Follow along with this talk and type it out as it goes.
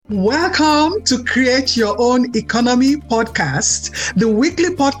Welcome to Create Your Own Economy podcast, the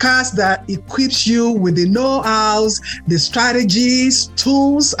weekly podcast that equips you with the know-hows, the strategies,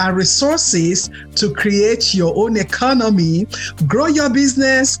 tools, and resources to create your own economy, grow your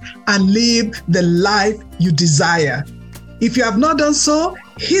business, and live the life you desire. If you have not done so,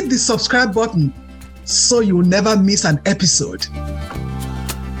 hit the subscribe button so you will never miss an episode.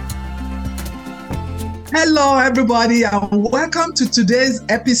 Hello, everybody, and welcome to today's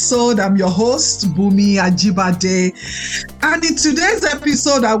episode. I'm your host, Bunmi Ajibade. And in today's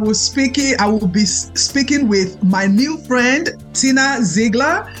episode, I will be speaking with my new friend, Tina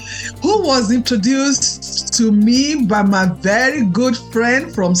Ziegler, who was introduced to me by my very good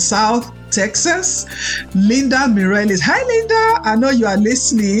friend from South Texas, Linda Mireles. Hi, Linda. I know you are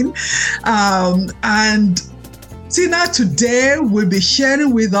listening. And Tina today will be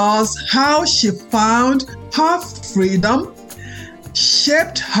sharing with us how she found her freedom,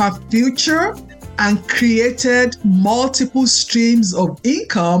 shaped her future, and created multiple streams of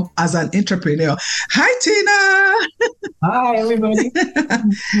income as an entrepreneur. Hi, Tina. Hi, everybody.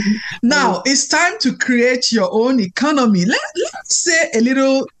 Now, it's time to create your own economy. Let's say a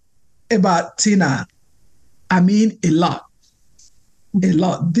little about Tina. I mean, a lot.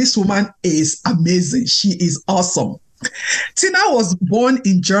 This woman is amazing. She is awesome. Tina was born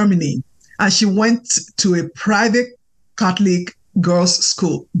in Germany and she went to a private Catholic girls'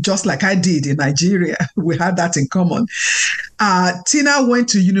 school, just like I did in Nigeria. We had that in common. Tina went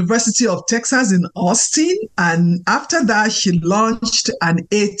to University of Texas in Austin, and after that, she launched an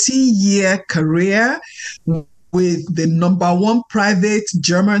 18-year career with the #1 private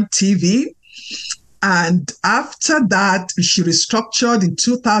German TV. And after that, she restructured in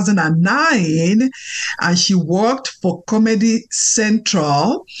 2009 and she worked for Comedy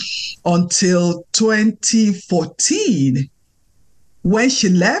Central until 2014 when she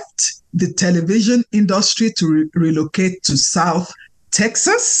left the television industry to relocate to South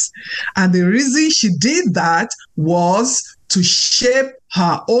Texas. And the reason she did that was to shape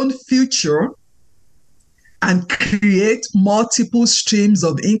her own future and create multiple streams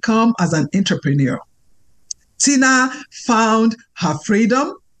of income as an entrepreneur. Tina found her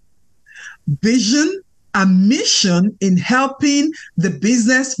freedom, vision, and mission in helping the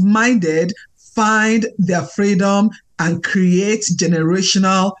business-minded find their freedom and create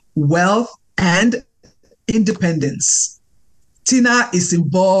generational wealth and independence. Tina is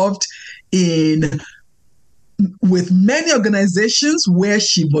involved with many organizations where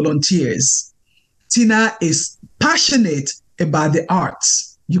she volunteers. Tina is passionate about the arts.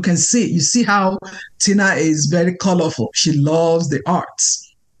 You see how Tina is very colorful. She loves the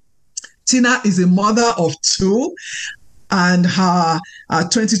arts. Tina is a mother of two, and her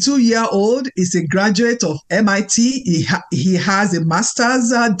 22-year-old is a graduate of MIT. He has a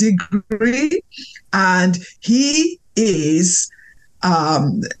master's degree, and he has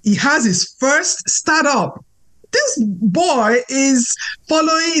his first startup. This boy is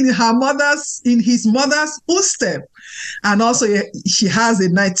following in his mother's footsteps. And also, she has a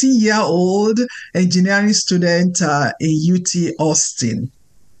 19-year-old engineering student in UT Austin.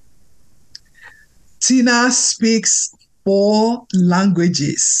 Tina speaks 4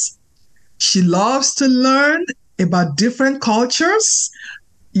 languages. She loves to learn about different cultures.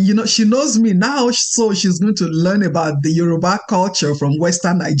 You know, she knows me now, so she's going to learn about the Yoruba culture from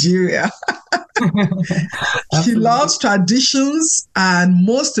Western Nigeria. She loves traditions, and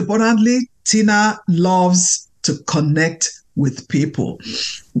most importantly, Tina loves to connect with people.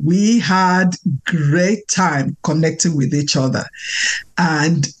 We had great time connecting with each other.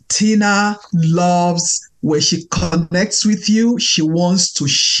 And Tina loves when she connects with you, she wants to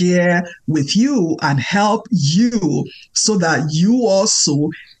share with you and help you so that you also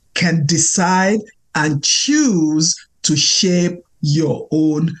can decide and choose to shape your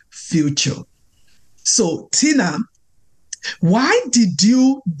own future. So, Tina, why did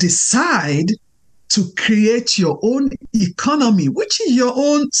you decide to create your own economy, which is your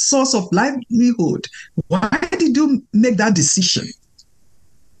own source of livelihood? Why did you make that decision?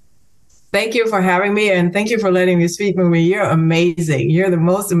 Thank you for having me, and thank you for letting me speak with me. You're amazing. You're the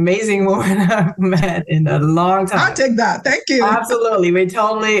most amazing woman I've met in a long time. I'll take that. Thank you. Absolutely.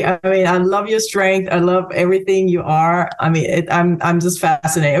 I love your strength. I love everything you are. I'm just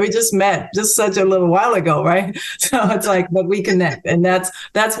fascinated. We just met just such a little while ago, right? So it's like, but we connect, and that's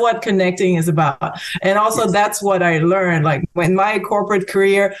what connecting is about. And also that's what I learned. Like in my corporate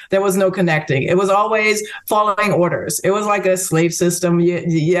career, there was no connecting. It was always following orders. It was like a slave system.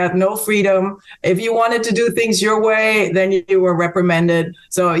 You had no freedom. If you wanted to do things your way, then you were reprimanded.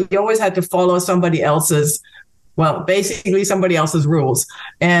 So you always had to follow somebody else's well, basically somebody else's rules.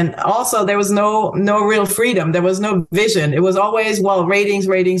 And also there was no real freedom. There was no vision. It was always, well, ratings,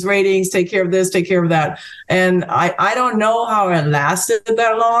 take care of this, take care of that. And I don't know how it lasted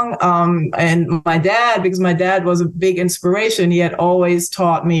that long. And my dad, because my dad was a big inspiration, he had always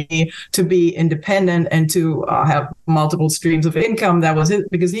taught me to be independent and to have multiple streams of income. That was it,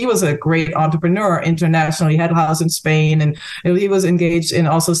 because he was a great entrepreneur internationally. He had a house in Spain, and he was engaged in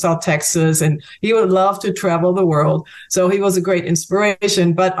also South Texas, and he would love to travel the world. So he was a great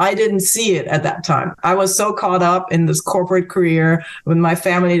inspiration, but I didn't see it at that time. I was so caught up in this corporate career with my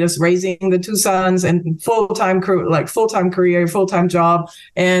family, just raising the two sons and full-time career, full-time job.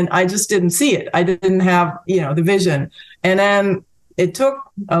 And I just didn't see it. I didn't have, the vision. And then it took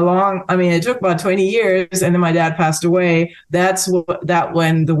about 20 years, and then my dad passed away. That's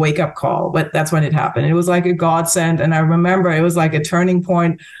when the wake up call, but that's when it happened. It was like a godsend. And I remember it was like a turning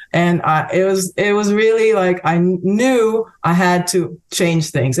point. And it was really like, I knew I had to change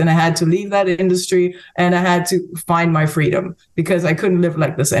things, and I had to leave that industry, and I had to find my freedom, because I couldn't live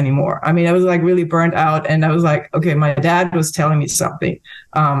like this anymore. I mean, I was like really burnt out, and I was like, okay, my dad was telling me something.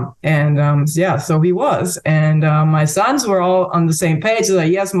 So he was, and my sons were all on the same page. They're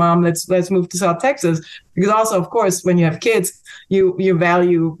like, yes, Mom, let's move to South Texas. Because also, of course, when you have kids, you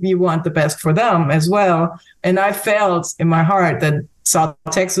want the best for them as well. And I felt in my heart that South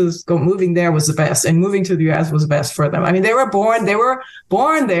Texas, moving there was the best, and moving to the U.S. was the best for them. I mean, they were born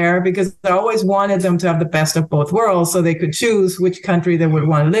there because I always wanted them to have the best of both worlds, so they could choose which country they would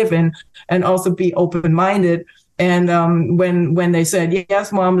want to live in, and also be open-minded. And when they said,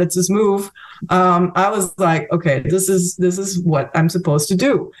 yes, Mom, let's just move, I was like, okay, this is what I'm supposed to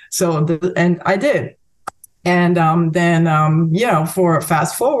do. And I did. And for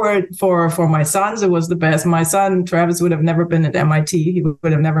fast forward for my sons, it was the best. My son Travis would have never been at MIT. He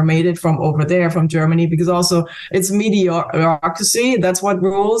would have never made it from over there, from Germany, because also it's mediocrity. That's what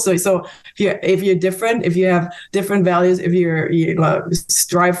rules. So if you're different, if you have different values, if you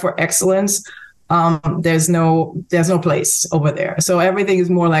strive for excellence, there's no place over there. So everything is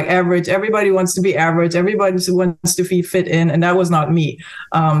more like average. Everybody wants to be average. Everybody wants to fit in. And that was not me.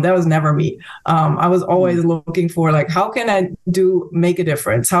 That was never me. I was always looking for, like, how can I make a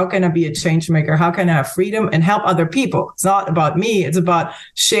difference? How can I be a change maker? How can I have freedom and help other people? It's not about me. It's about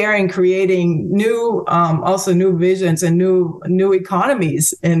sharing, creating new visions and new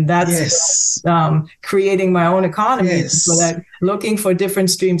economies. And that's creating my own economy. Yes. So that looking for different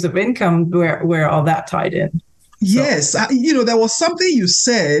streams of income where all that tied in. Yes. There was something you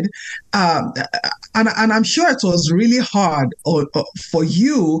said, and I'm sure it was really hard for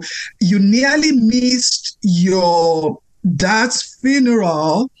you. You nearly missed your dad's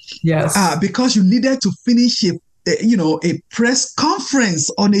funeral. Yes. Because you needed to finish a press conference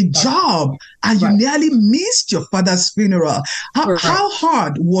on a job, and you nearly missed your father's funeral. How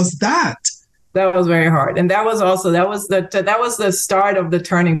hard was that? That was very hard. And that was the start of the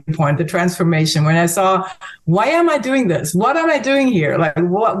turning point, the transformation, when I saw, why am I doing this? What am I doing here? Like,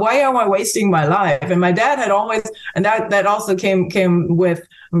 why am I wasting my life? And my dad had always, and that also came with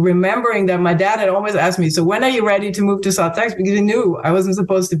remembering that my dad had always asked me, so when are you ready to move to South Texas? Because he knew I wasn't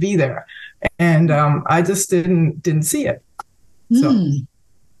supposed to be there. And I just didn't see it. So.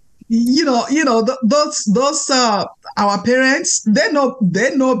 Those our parents, they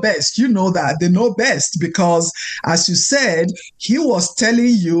know best. You know that they know best, because, as you said, he was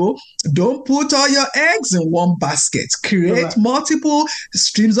telling you, don't put all your eggs in one basket. Create multiple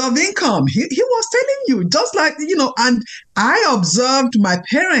streams of income. He was telling you, just like, and I observed my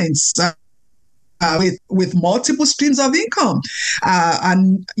parents with multiple streams of income.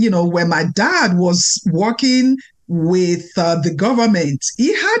 And when my dad was working with the government,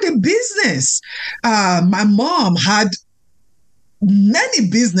 he had a business. My mom had many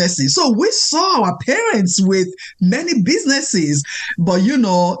businesses. So we saw our parents with many businesses. But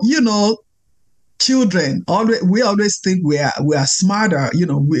children, we always think we are smarter.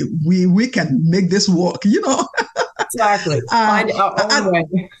 We can make this work. Exactly. Find our own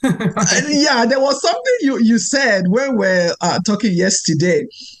way. Yeah, there was something you said when we were talking yesterday.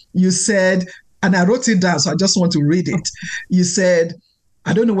 You said, and I wrote it down, so I just want to read it. You said,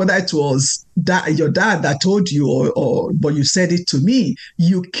 I don't know whether it was your dad that told you, but you said it to me.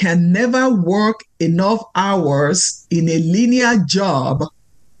 You can never work enough hours in a linear job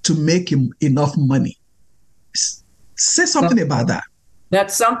to make enough money. Say something about that.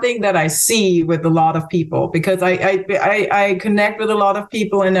 That's something that I see with a lot of people, because I connect with a lot of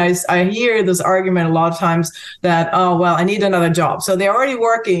people, and I hear this argument a lot of times that, oh, well, I need another job. So they're already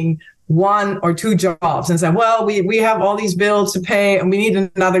working one or two jobs and say, well, we have all these bills to pay and we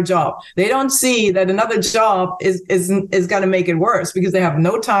need another job. They don't see that another job is going to make it worse because they have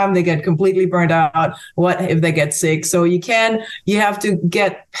no time. They get completely burned out. What if they get sick? So you have to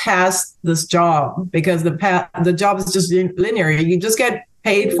get past this job because the job is just linear. You just get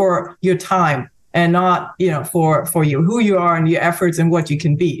paid for your time and not, for who you are and your efforts and what you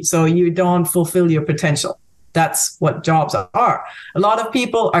can be. So you don't fulfill your potential. That's what jobs are. A lot of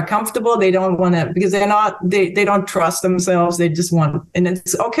people are comfortable. They don't want to, because they don't trust themselves. They just want, and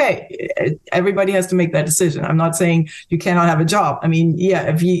it's okay. Everybody has to make that decision. I'm not saying you cannot have a job. I mean,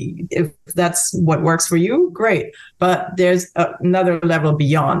 yeah, if that's what works for you, great. But there's another level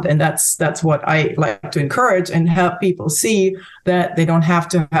beyond. And that's what I like to encourage and help people see, that they don't have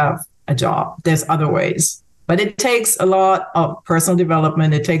to have a job. There's other ways. But it takes a lot of personal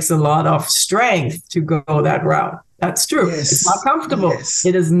development. It takes a lot of strength to go that route. That's true. Yes. It's not comfortable. Yes.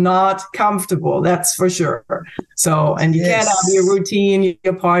 It is not comfortable. That's for sure. So, and you can't have your routine,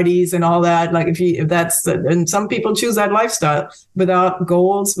 your parties and all that. Like and some people choose that lifestyle without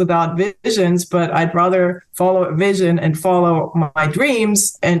goals, without visions, but I'd rather follow a vision and follow my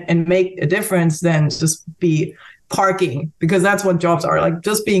dreams and make a difference than just be parking, because that's what jobs are, like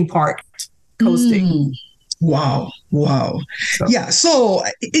just being parked, coasting. Wow. So. Yeah. So,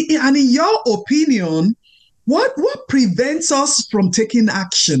 and in your opinion, what prevents us from taking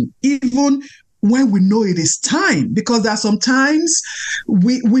action, even when we know it is time? Because there are sometimes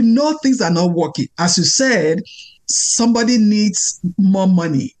we know things are not working. As you said, somebody needs more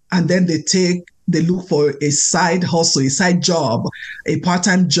money, and then they look for a side hustle, a side job, a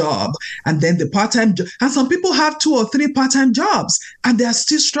part-time job, and then the part-time job. And some people have 2 or 3 part-time jobs and they're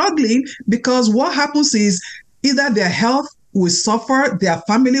still struggling, because what happens is either their health will suffer, their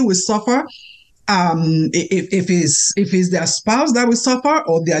family will suffer, if it's their spouse that will suffer,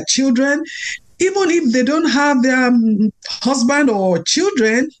 or their children. Even if they don't have their husband or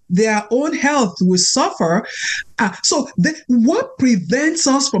children, their own health will suffer. So what prevents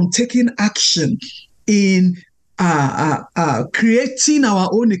us from taking action in creating our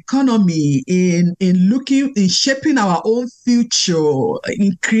own economy, in shaping our own future,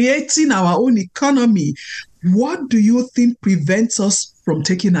 in creating our own economy? What do you think prevents us from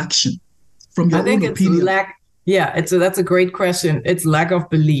taking action? From your own opinion? That's a great question. It's lack of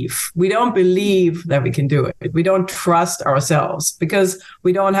belief. We don't believe that we can do it. We don't trust ourselves because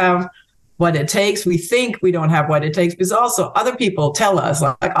we don't have what it takes. We think we don't have what it takes because also other people tell us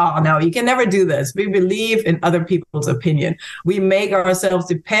like, oh, no, you can never do this. We believe in other people's opinion. We make ourselves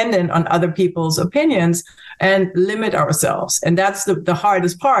dependent on other people's opinions and limit ourselves. And that's the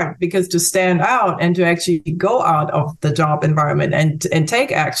hardest part, because to stand out and to actually go out of the job environment and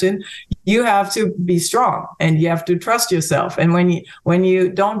take action, you have to be strong and you have to trust yourself. And when you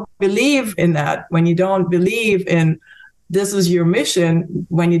don't believe in that, when you don't believe in this is your mission,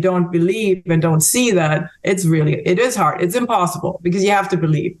 when you don't believe and don't see that, it is hard. It's impossible, because you have to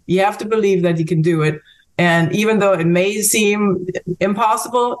believe. You have to believe that you can do it. And even though it may seem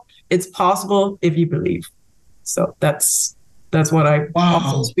impossible, it's possible if you believe. So that's what I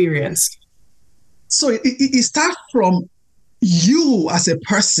also experienced. So it starts from you as a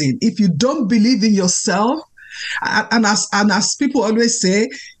person. If you don't believe in yourself, and as people always say,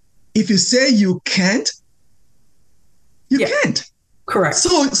 if you say you can't, you can't. Correct.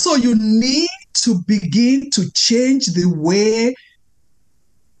 So you need to begin to change the way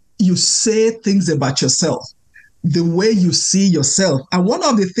you say things about yourself, the way you see yourself. And one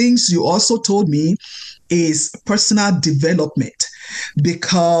of the things you also told me is personal development,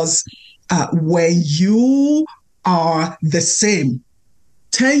 because when you are the same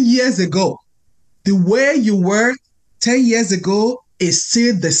 10 years ago, the way you were 10 years ago is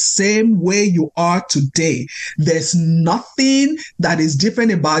still the same way you are today. There's nothing that is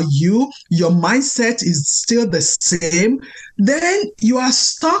different about you. Your mindset is still the same. Then you are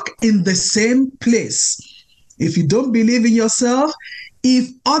stuck in the same place. If you don't believe in yourself,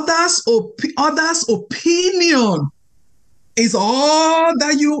 if others' opinion is all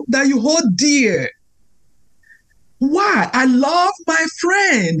that you hold dear. Why? I love my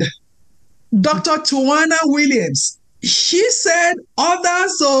friend, Dr. Tawana Williams. She said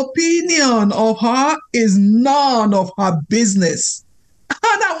others' opinion of her is none of her business. And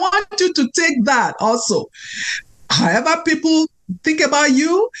I want you to take that also. However people think about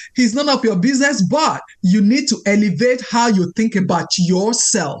you, it's none of your business, but you need to elevate how you think about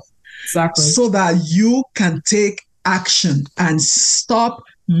yourself. Exactly. So that you can take action and stop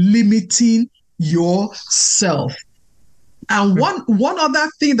limiting yourself. And one other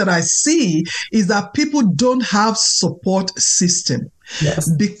thing that I see is that people don't have support system. Yes.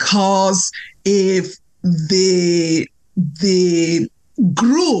 Because if the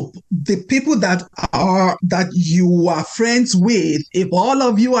group, the people that you are friends with, if all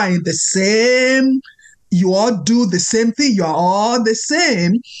of you are in the same, you all do the same thing, you are all the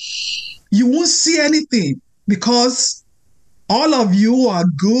same, you won't see anything because all of you are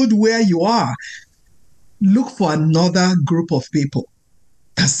good where you are. Look for another group of people.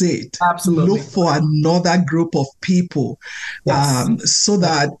 That's it. Absolutely. Look for another group of people, yes. so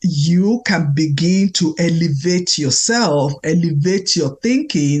that you can begin to elevate yourself, elevate your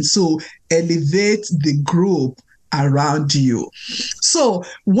thinking, so elevate the group around you. So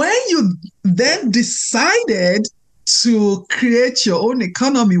when you then decided to create your own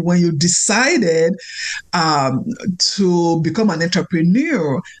economy, when you decided to become an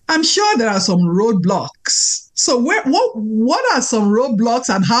entrepreneur, I'm sure there are some roadblocks. So what are some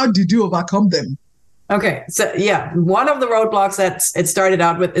roadblocks and how did you overcome them? Okay. So yeah, one of the roadblocks that it started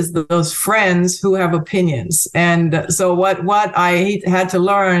out with is those friends who have opinions. And so what I had to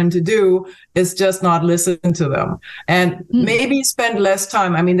learn to do is just not listen to them and maybe spend less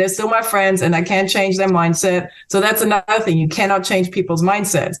time. I mean, they're still my friends and I can't change their mindset. So that's another thing. You cannot change people's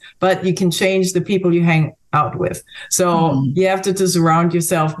mindsets, but you can change the people you hang out with. So you have to surround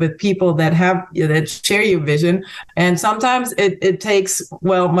yourself with people that share your vision. And sometimes it takes,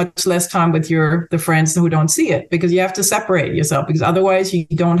 much less time with the friends who don't see it, because you have to separate yourself, because otherwise you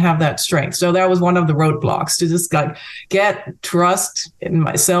don't have that strength. So that was one of the roadblocks, to just get trust in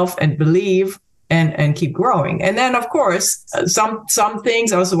myself and believe and keep growing. And then, of course, some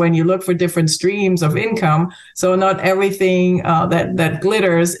things also, when you look for different streams of income, so not everything that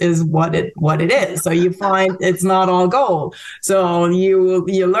glitters is what it is. So you find it's not all gold. So you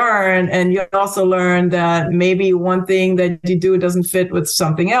learn, and you also learn that maybe one thing that you do doesn't fit with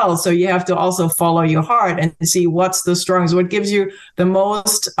something else. So you have to also follow your heart and see what's the strongest, what gives you the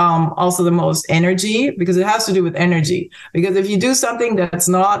most, also the most energy, because it has to do with energy. Because if you do something that's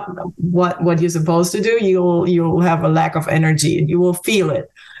not what you're supposed to do, you'll have a lack of energy and you will feel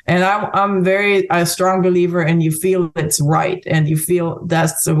it. And I'm a strong believer in you feel it's right and you feel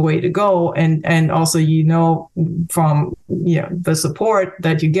that's the way to go. And also, from the support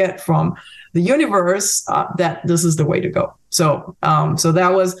that you get from the universe, that this is the way to go. So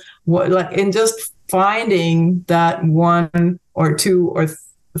that was in just finding that one or two or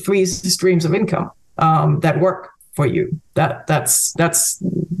three streams of income that work for you. That's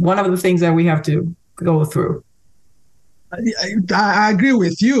one of the things that we have to go through. I agree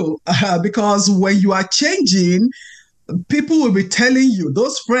with you, because when you are changing, people will be telling you,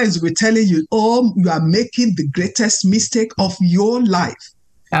 those friends will be telling you, oh, you are making the greatest mistake of your life.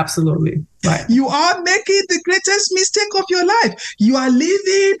 Absolutely. Right. You are making the greatest mistake of your life. You are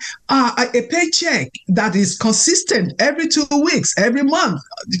living a paycheck that is consistent every 2 weeks, every month,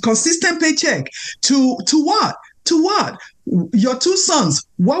 consistent paycheck to what? To what? Your two sons.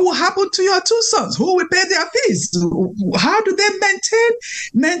 What will happen to your two sons? Who will pay their fees? How do they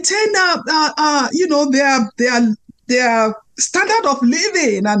maintain their standard of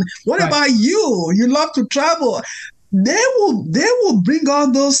living? And what about you? You love to travel. They will bring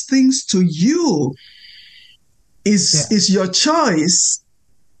all those things to you. It's your choice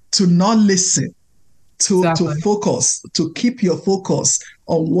to not listen, to focus, to keep your focus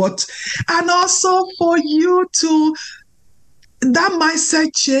on what, and also for you to, that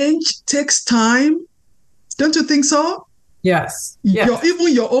mindset change takes time. Don't you think so? Yes.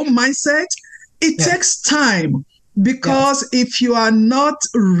 Even your own mindset, it takes time, because if you are not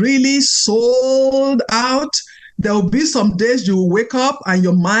really sold out, there will be some days you will wake up and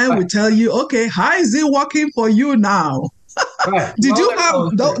your mind will tell you, okay, how is it working for you now? Right. Did you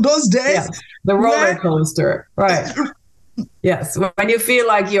have those days? Yes. The roller coaster. Right. Yes. When you feel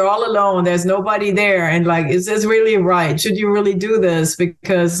like you're all alone, there's nobody there, and is this really right? Should you really do this?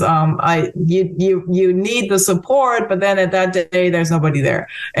 Because you need the support, but then at that day there's nobody there,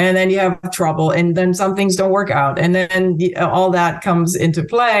 and then you have trouble, and then some things don't work out, and then all that comes into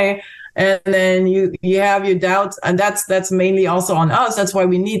play. And then you have your doubts, and that's mainly also on us. That's why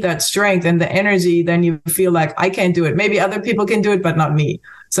we need that strength and the energy. Then you feel like, I can't do it. Maybe other people can do it, but not me.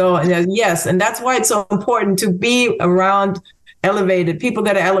 So yes, and that's why it's so important to be around elevated, people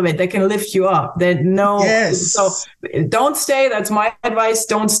that are elevated, that can lift you up, that know. Yes. So don't stay. That's my advice.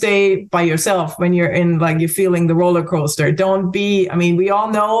 Don't stay by yourself when you're in, like, you're feeling the roller coaster. Don't be, I mean, we all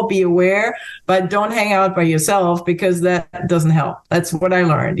know, be aware, but don't hang out by yourself, because that doesn't help. That's what I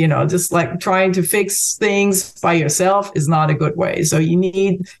learned, just like trying to fix things by yourself is not a good way. So you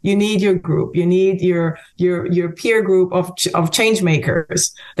need your group. You need your peer group of change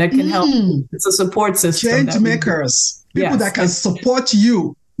makers that can help. It's a support system. Change makers. People that can support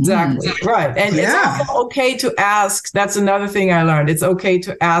you. Exactly. Right. And it's also okay to ask. That's another thing I learned. It's okay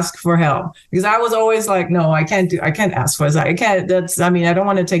to ask for help, because I was always like, no, I can't ask for it. I can't, I don't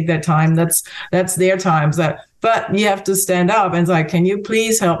want to take that time. That's their times. But you have to stand up and it's like, can you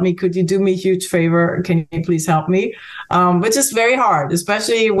please help me? Could you do me a huge favor? Can you please help me? Which is very hard,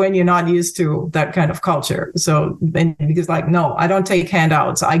 especially when you're not used to that kind of culture. So, because like, no, I don't take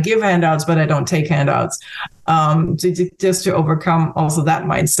handouts. I give handouts, but I don't take handouts. Just to overcome also that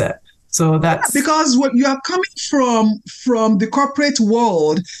mindset. So that's because what you are coming from the corporate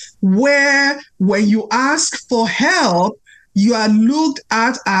world, where when you ask for help, you are looked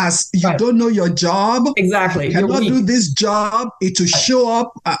at as you don't know your job. Exactly. You cannot do this job. It will show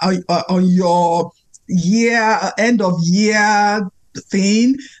up on your end of year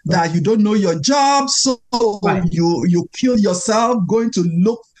thing that you don't know your job. So you kill yourself going to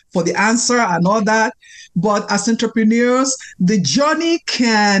look for the answer and all that. But as entrepreneurs, the journey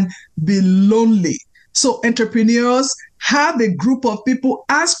can be lonely. So entrepreneurs, have a group of people,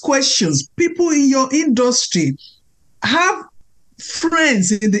 ask questions, people in your industry, have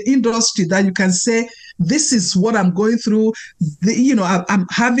friends in the industry that you can say, this is what I'm going through. I'm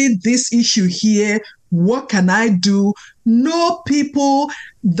having this issue here. What can I do? Know people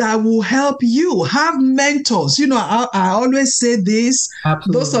that will help you. Have mentors. I always say this.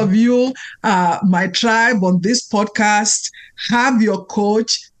 Absolutely. Those of you, my tribe on this podcast, have your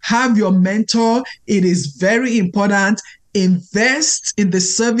coach, have your mentor. It is very important. Invest in the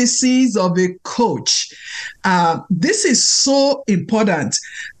services of a coach. This is so important.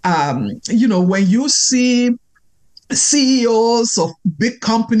 When you see CEOs of big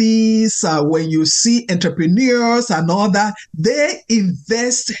companies, when you see entrepreneurs and all that, they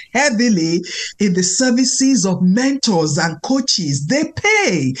invest heavily in the services of mentors and coaches. They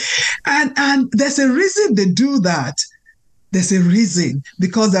pay. And there's a reason they do that. There's a reason,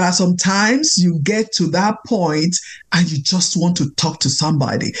 because there are some times you get to that point and you just want to talk to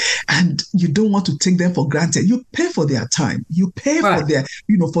somebody and you don't want to take them for granted. You pay for their time. You pay for their,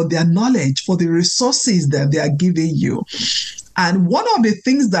 for their knowledge, for the resources that they are giving you. And one of the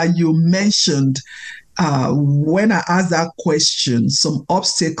things that you mentioned when I asked that question, some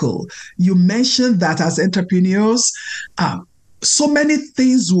obstacle, you mentioned that as entrepreneurs, so many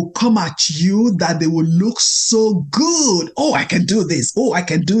things will come at you that they will look so good. Oh, I can do this. Oh, I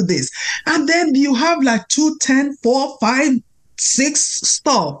can do this. And then you have like 2, 10, 4, 5, 6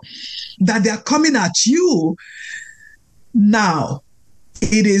 stuff that they are coming at you. Now,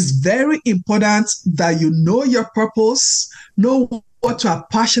 it is very important that you know your purpose, know what you are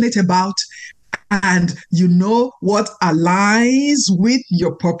passionate about, and you know what aligns with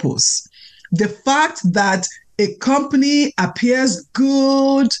your purpose. The fact that a company appears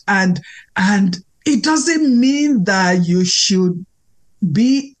good and it doesn't mean that you should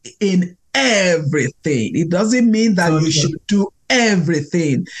be in everything. It doesn't mean that you should do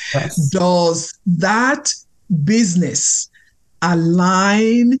everything. Yes. Does that business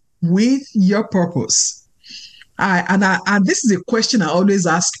align with your purpose? And this is a question I always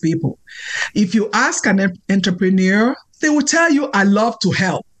ask people. If you ask an entrepreneur, they will tell you, I love to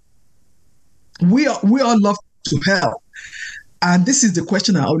help. We all love to help. And this is the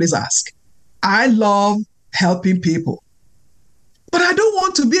question I always ask. I love helping people, but I don't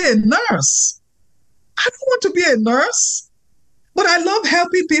want to be a nurse. I don't want to be a nurse, but I love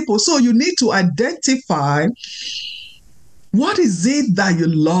helping people. So you need to identify, what is it that you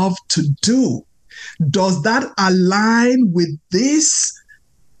love to do? Does that align with this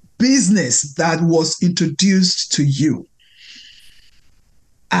business that was introduced to you?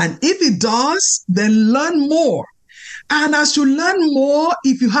 And if it does, then learn more. And as you learn more,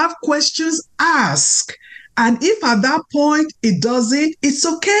 if you have questions, ask. And if at that point it doesn't, it's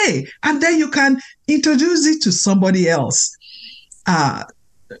okay. And then you can introduce it to somebody else.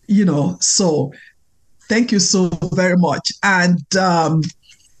 So thank you so very much. And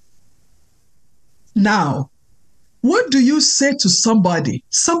now, what do you say to somebody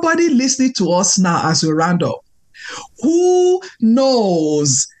listening to us now as we round up, who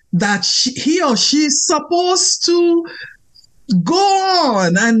knows that he or she is supposed to go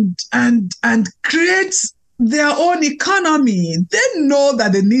on and create their own economy. They know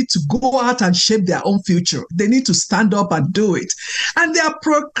that they need to go out and shape their own future. They need to stand up and do it. And they are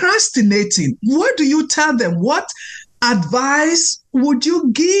procrastinating. What do you tell them? What advice would you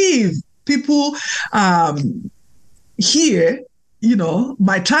give people here,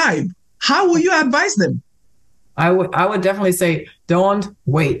 my tribe? How will you advise them? I would definitely say, don't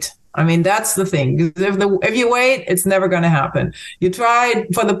wait. I mean, that's the thing. If you wait, it's never going to happen. You try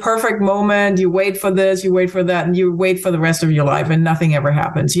for the perfect moment, you wait for this, you wait for that, and you wait for the rest of your life, and nothing ever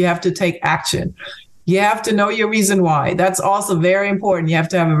happens. You have to take action. You have to know your reason why. That's also very important. You have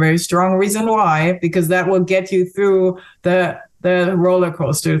to have a very strong reason why, because that will get you through the roller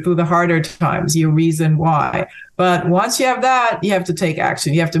coaster, through the harder times, your reason why. But once you have that, you have to take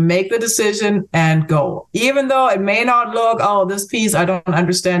action. You have to make the decision and go. Even though it may not look, this piece, I don't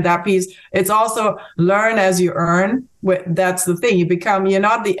understand that piece. It's also learn as you earn. That's the thing. You're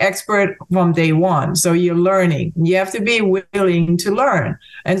not the expert from day one. So you're learning. You have to be willing to learn.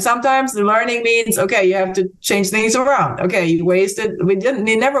 And sometimes the learning means, okay, you have to change things around. Okay, you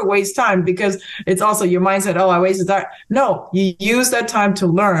never waste time, because it's also your mindset, I wasted time. No, you use that time to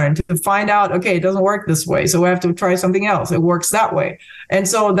learn, to find out, okay, it doesn't work this way, so we have to try something else. It works that way. And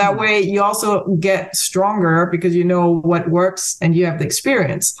so that way you also get stronger, because you know what works and you have the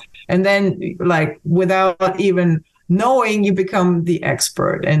experience. And then, without even knowing, you become the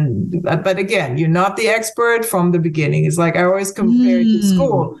expert. But again, you're not the expert from the beginning. It's like I always compare it to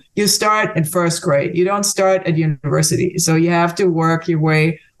school. You start at first grade. You don't start at university. So you have to work your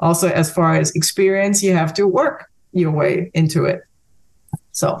way. Also, as far as experience, you have to work your way into it.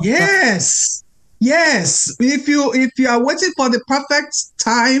 So yes. If you are waiting for the perfect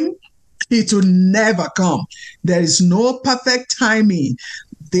time, it will never come. There is no perfect timing.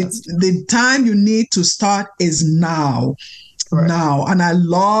 The time you need to start is now. Correct. Now. And I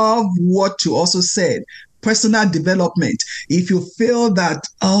love what you also said, personal development. If you feel that,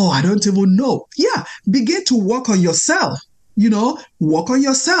 I don't even know. Yeah, begin to work on yourself. Work on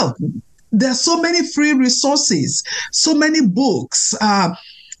yourself. There are so many free resources, so many books.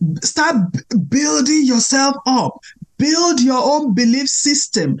 Start building yourself up. Build your own belief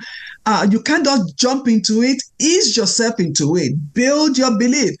system. You can't just jump into it. Ease yourself into it. Build your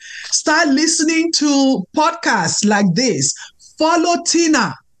belief. Start listening to podcasts like this. Follow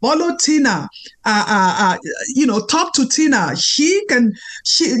Tina. Talk to Tina.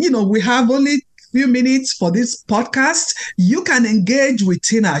 We have only few minutes for this podcast. You can engage with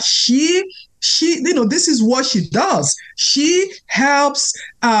Tina. She this is what she does. She helps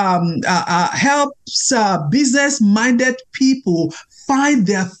business-minded people find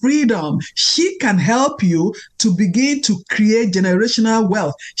their freedom. She can help you to begin to create generational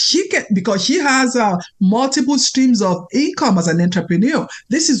wealth. Because she has multiple streams of income as an entrepreneur.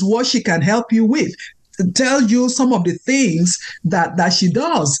 This is what she can help you with. Tell you some of the things that she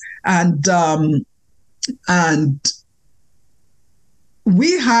does, and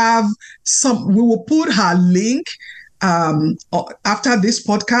we will put her link after this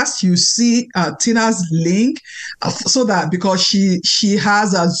podcast. You see Tina's link, so that because she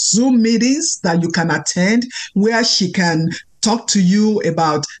has Zoom meetings that you can attend, where she can talk to you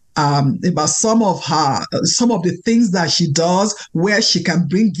about some of the things that she does, where she can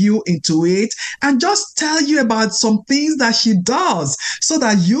bring you into it, and just tell you about some things that she does, so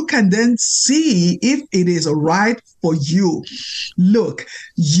that you can then see if it is right for you. Look,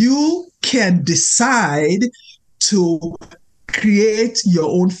 you can decide to create your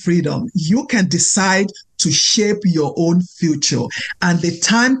own freedom. You can decide to shape your own future. And the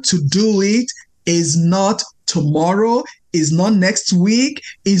time to do it is not tomorrow, is not next week,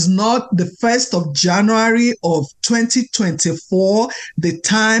 is not the 1st of January of 2024. The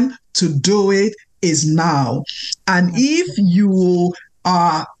time to do it is now. And if you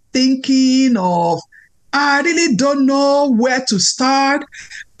are thinking of, I really don't know where to start,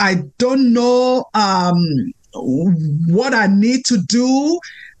 I don't know what I need to do,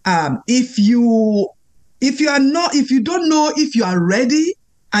 if you don't know if you are ready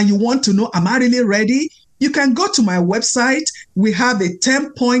and you want to know, am I really ready? You can go to my website. We have a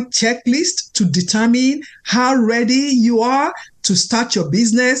 10-point checklist to determine how ready you are to start your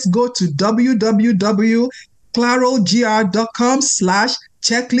business. Go to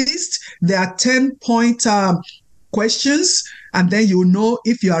www.clarogr.com/checklist. There are 10-point questions, and then you'll know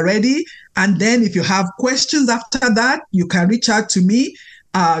if you are ready. And then if you have questions after that, you can reach out to me.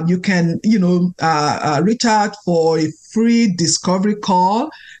 You can, reach out for a free discovery call,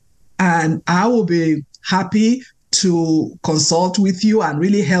 and I will be happy to consult with you and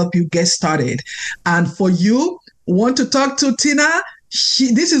really help you get started. And for you want to talk to Tina,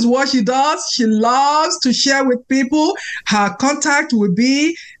 This is what she does. She loves to share with people. Her contact will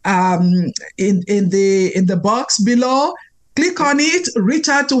be in the box below. Click on it, reach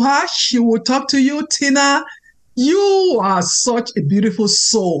out to her. She will talk to you. Tina, you are such a beautiful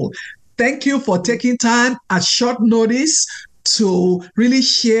soul. Thank you for taking time at short notice to really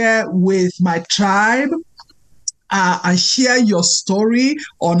share with my tribe and share your story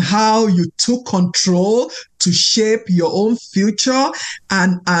on how you took control to shape your own future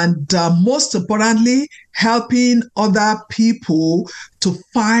and most importantly, helping other people to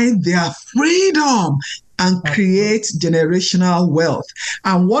find their freedom and create generational wealth.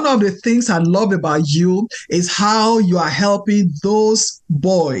 And one of the things I love about you is how you are helping those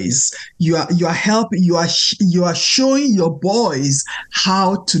boys. You are showing your boys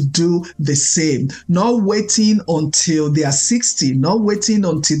how to do the same. Not waiting until they are 60, not waiting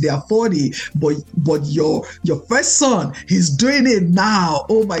until they are 40, but your first son, he's doing it now.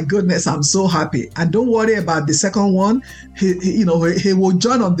 Oh my goodness, I'm so happy. And don't worry about the second one. He will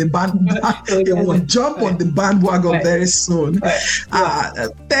join on the bandwagon. He will jump on the bandwagon very soon.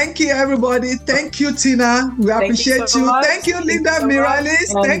 Thank you, everybody. Thank you, Tina. We appreciate you. Thank you, Linda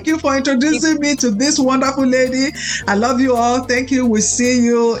Miralles. Thank you for introducing me to this wonderful lady. I love you all. Thank you. We'll see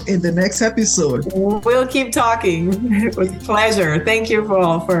you in the next episode. We'll keep talking with pleasure. Thank you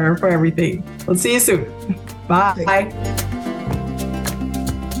for everything. We'll see you soon. Bye.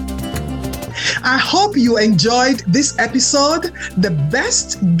 I hope you enjoyed this episode. The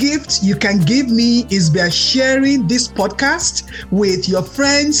best gift you can give me is by sharing this podcast with your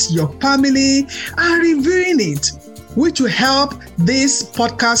friends, your family, and reviewing it, which will help this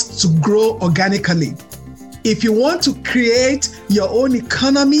podcast to grow organically. If you want to create your own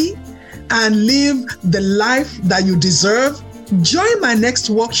economy and live the life that you deserve, join my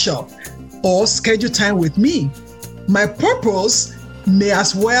next workshop or schedule time with me. My purpose may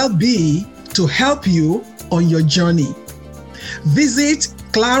as well be to help you on your journey. Visit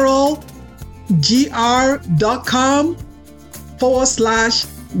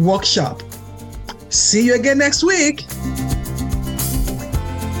clarogr.com/workshop. See you again next week.